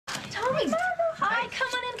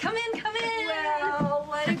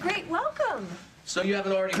So you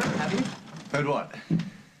haven't already heard, have you? Heard what?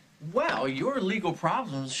 Well, your legal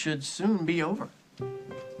problems should soon be over.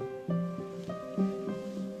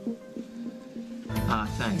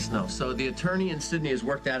 Thanks, no. So the attorney in Sydney has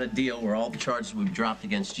worked out a deal where all the charges will be dropped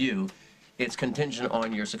against you. It's contingent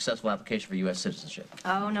on your successful application for U.S. citizenship.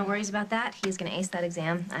 Oh, no worries about that. He's gonna ace that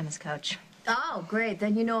exam. I'm his coach. Oh, great.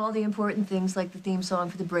 Then you know all the important things like the theme song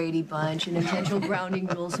for the Brady Bunch and intentional grounding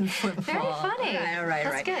rules in football. Very funny. All right.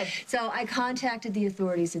 That's good. So I contacted the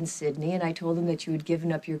authorities in Sydney, and I told them that you had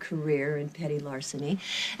given up your career in petty larceny,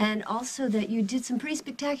 and also that you did some pretty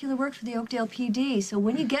spectacular work for the Oakdale PD. So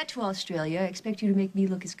when you get to Australia, I expect you to make me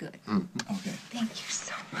look as good. Okay. Thank you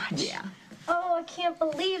so much. Yeah. Oh, I can't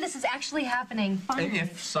believe this is actually happening. Finally.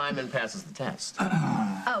 If Simon passes the test.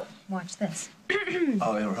 Oh, watch this.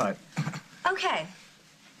 Oh, yeah, right. Okay.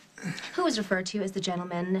 Who was referred to as the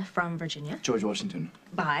gentleman from Virginia? George Washington.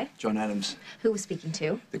 By? John Adams. Who was speaking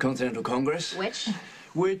to? The Continental Congress.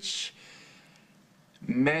 Which?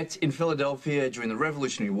 Met in Philadelphia during the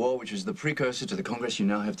Revolutionary War, which was the precursor to the Congress you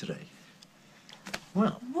now have today.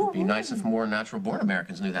 Well, it'd be nice if more natural-born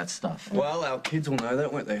Americans knew that stuff. Well, our kids will know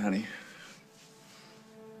that, won't they, honey?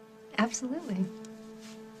 Absolutely.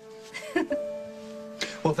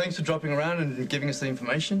 Well, thanks for dropping around and giving us the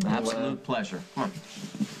information. Absolute pleasure. Come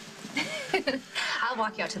on. I'll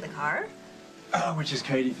walk you out to the car. Which is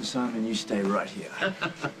Katie for Simon. You stay right here.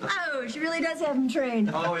 Oh, she really does have him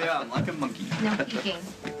trained. Oh, yeah, I'm like a monkey. No peeking.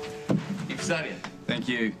 Keep studying. Thank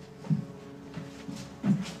you.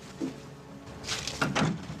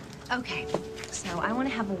 Okay, so I want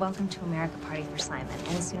to have a welcome to America party for Simon.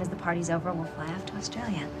 And as soon as the party's over, we'll fly off to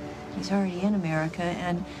Australia. He's already in America,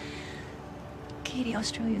 and Katie,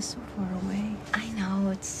 Australia's so far away. I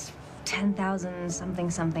know, it's 10,000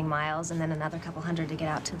 something miles, and then another couple hundred to get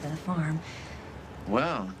out to the farm.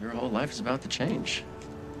 Well, your whole life is about to change.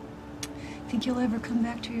 Think you'll ever come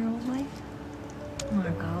back to your old life?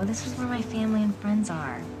 Margo, this is where my family and friends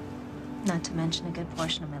are. Not to mention a good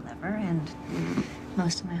portion of my liver and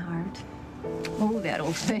most of my heart. Oh, that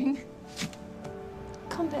old thing.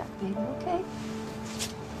 Come back, baby, okay?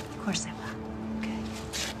 Of course I will. Okay.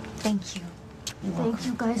 Thank you. Thank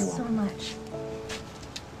you guys so much.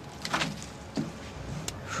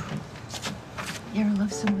 You ever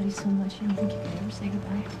love somebody so much you don't think you could ever say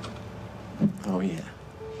goodbye? Oh, yeah.